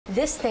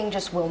This thing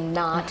just will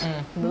not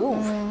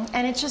move.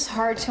 And it's just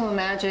hard to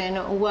imagine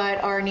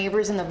what our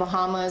neighbors in the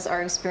Bahamas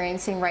are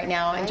experiencing right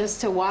now. And just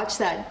to watch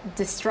that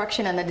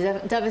destruction and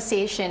the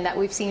devastation that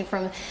we've seen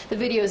from the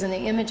videos and the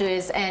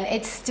images, and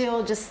it's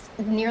still just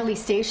nearly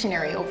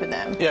stationary over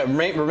them. Yeah,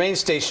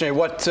 remains stationary.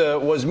 What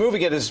was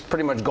moving it is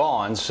pretty much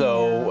gone.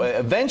 So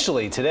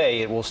eventually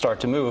today it will start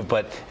to move,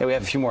 but we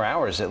have a few more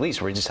hours at least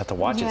where we just have to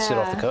watch it sit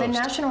off the coast. The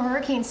National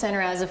Hurricane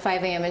Center as of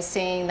 5 a.m. is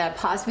saying that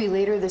possibly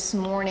later this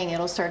morning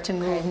it'll start to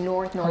move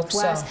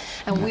northwest,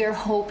 and we are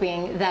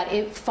hoping that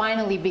it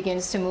finally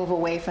begins to move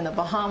away from the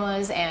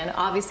Bahamas and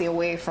obviously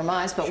away from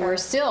us, but we're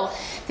still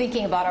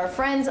thinking about our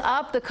friends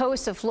up the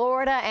coast of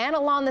Florida and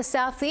along the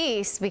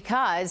southeast,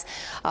 because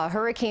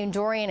Hurricane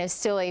Dorian is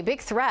still a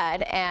big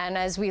threat. And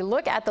as we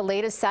look at the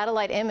latest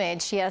satellite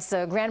image, yes,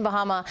 the Grand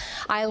Bahama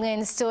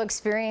Island still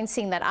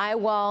experiencing that eye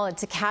wall.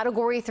 It's a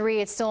Category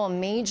 3. It's still a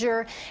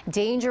major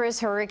dangerous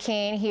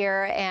hurricane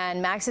here,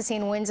 and maxes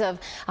seeing winds of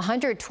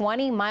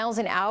 120 miles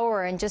an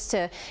hour. And just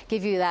to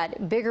give you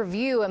that bigger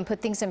view and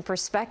put things in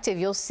perspective,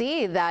 you'll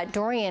see that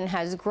Dorian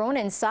has grown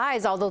in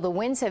size, although the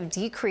winds have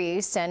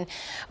decreased. And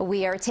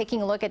we are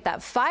taking a look at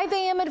that 5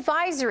 a.m.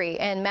 advisory,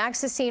 and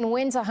maxes seeing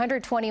winds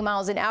 120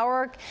 miles an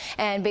hour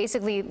and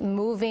basically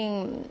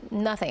moving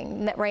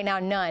nothing right now,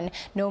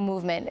 no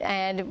movement,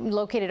 and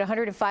located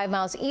 105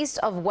 miles east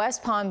of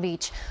West Palm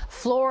Beach,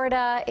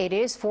 Florida. It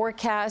is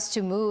forecast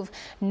to move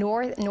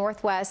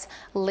northwest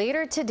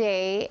later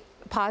today.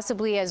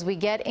 Possibly as we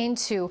get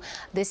into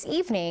this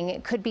evening,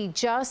 it could be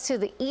just to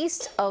the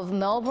east of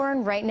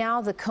Melbourne. Right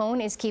now, the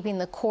cone is keeping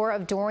the core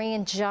of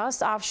Dorian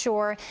just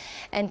offshore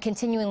and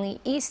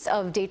continually east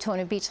of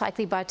Daytona Beach,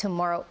 likely by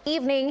tomorrow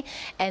evening,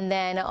 and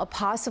then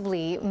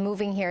possibly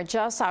moving here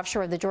just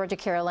offshore of the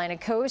Georgia-Carolina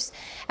coast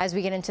as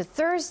we get into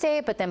Thursday.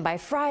 But then by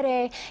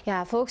Friday,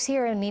 yeah, folks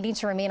here are needing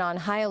to remain on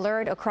high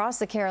alert across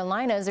the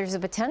Carolinas. There's a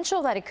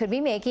potential that it could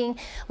be making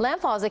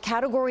landfall as a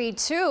Category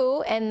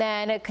 2 and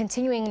then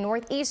continuing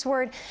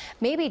northeastward,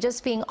 maybe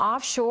just being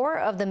offshore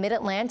of the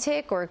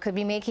mid-Atlantic, or it could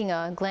be making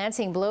a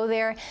glancing blow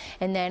there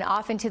and then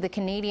off into the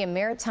Canadian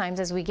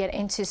Maritimes as we get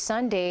into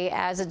Sunday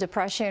as a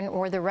depression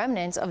or the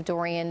remnants of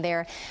Dorian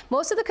there.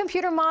 Most of the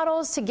computer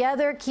models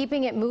together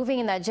keeping it moving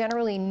in that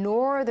generally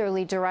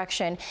northerly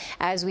direction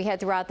as we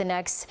head throughout the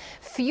next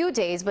few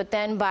days, but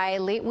then by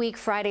late week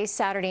Friday,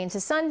 Saturday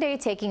into Sunday,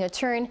 taking a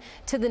turn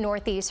to the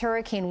northeast.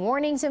 Hurricane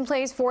warnings in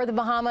place for the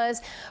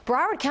Bahamas.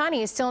 Broward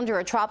County is still under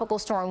a tropical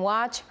storm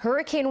watch,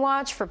 hurricane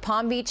watch for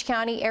Palm Beach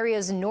County,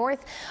 areas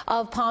north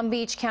of Palm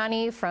Beach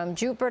County from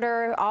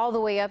Jupiter all the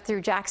way up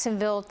through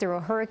Jacksonville, through a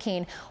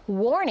hurricane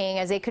warning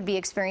as they could be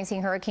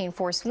experiencing hurricane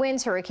force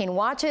winds. Hurricane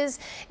watches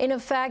in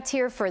effect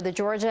here for the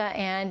Georgia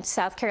and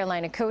South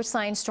Carolina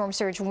coastline, storm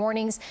surge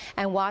warnings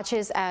and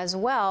watches as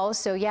well.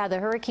 So yeah, the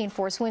hurricane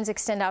force winds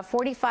extend out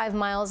 45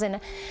 miles and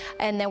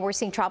then we're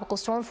seeing tropical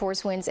storm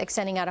force winds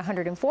extending out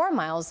 104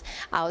 miles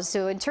out.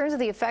 So in terms of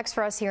the effects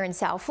for us here in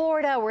South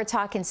Florida, we're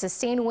talking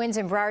sustained winds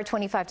in Broward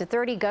 25 to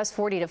 30, gusts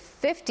 40 to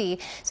 50,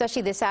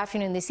 especially this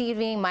afternoon, this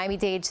evening.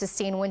 Miami-Dade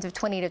sustained winds of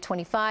 20 to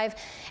 25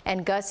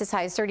 and gusts as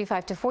high as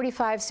 35 to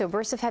 45. So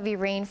bursts of heavy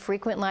rain,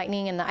 frequent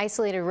lightning, and the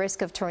isolated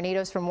risk of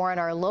tornadoes. For more on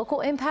our local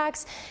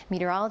impacts,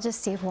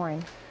 meteorologist Steve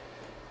Warren.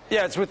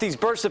 Yeah, it's with these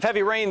bursts of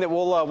heavy rain that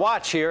we'll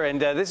watch here, and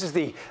this is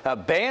the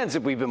bands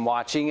that we've been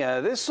watching.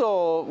 This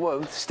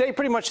will stay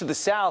pretty much to the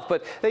south,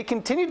 but they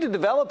continue to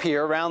develop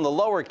here around the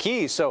lower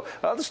Keys. So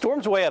the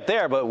storm's way up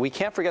there, but we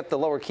can't forget the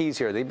lower Keys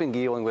here. They've been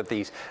dealing with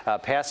these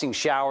passing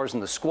showers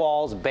and the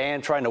squalls,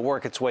 band trying to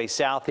work its way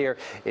south here.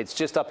 It's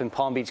just up in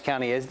Palm Beach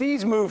County. As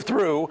these move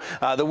through,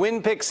 the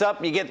wind picks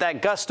up, you get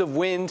that gust of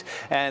wind,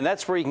 and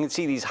that's where you can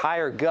see these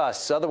higher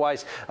gusts.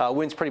 Otherwise,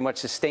 winds pretty much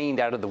sustained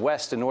out of the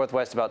west and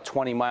northwest, about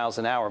 20 miles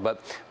an hour. But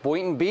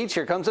Boynton Beach,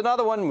 here comes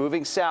another one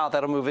moving south.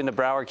 That'll move into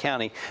Broward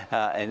County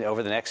and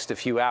over the next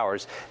few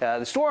hours.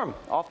 The storm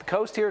off the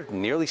coast here,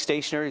 nearly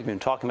stationary. We've been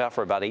talking about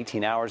for about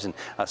 18 hours, and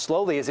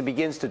slowly as it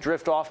begins to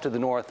drift off to the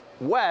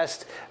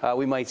northwest,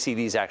 we might see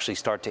these actually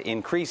start to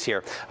increase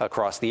here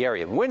across the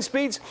area. Wind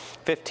speeds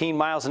 15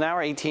 miles an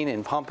hour, 18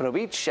 in Pompano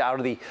Beach. Out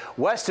of the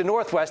west and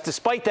northwest,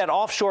 despite that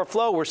offshore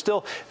flow, we're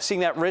still seeing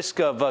that risk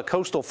of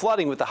coastal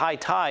flooding with the high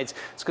tides.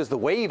 It's because the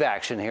wave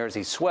action here as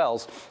these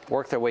swells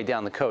work their way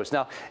down the coast.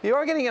 Now, you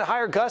are getting a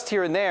higher gust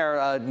here and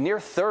there, near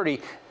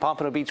 30.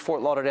 Pompano Beach,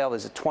 Fort Lauderdale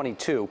is at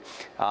 22.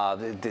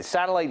 The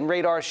satellite and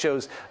radar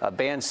shows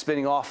bands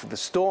spinning off of the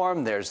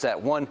storm. There's that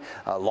one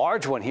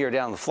large one here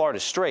down the Florida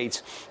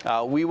Straits.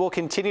 We will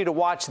continue to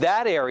watch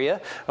that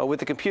area with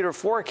the computer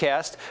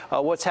forecast.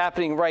 What's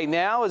happening right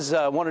now is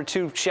one or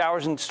two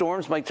showers and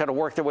storms might try to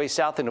work their way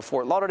south into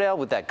Fort Lauderdale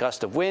with that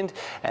gust of wind,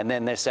 and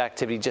then this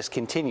activity just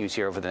continues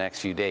here over the next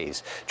few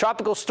days.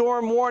 Tropical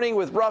storm warning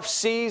with rough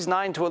seas,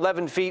 9 to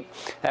 11 feet.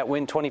 That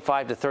wind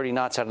 25 to 30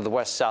 knots out of the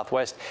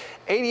west-southwest.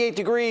 88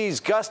 degrees,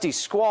 gusty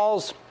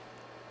squalls.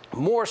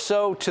 More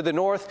so to the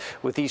north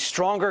with these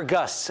stronger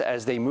gusts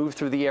as they move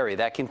through the area.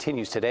 That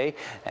continues today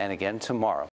and again tomorrow.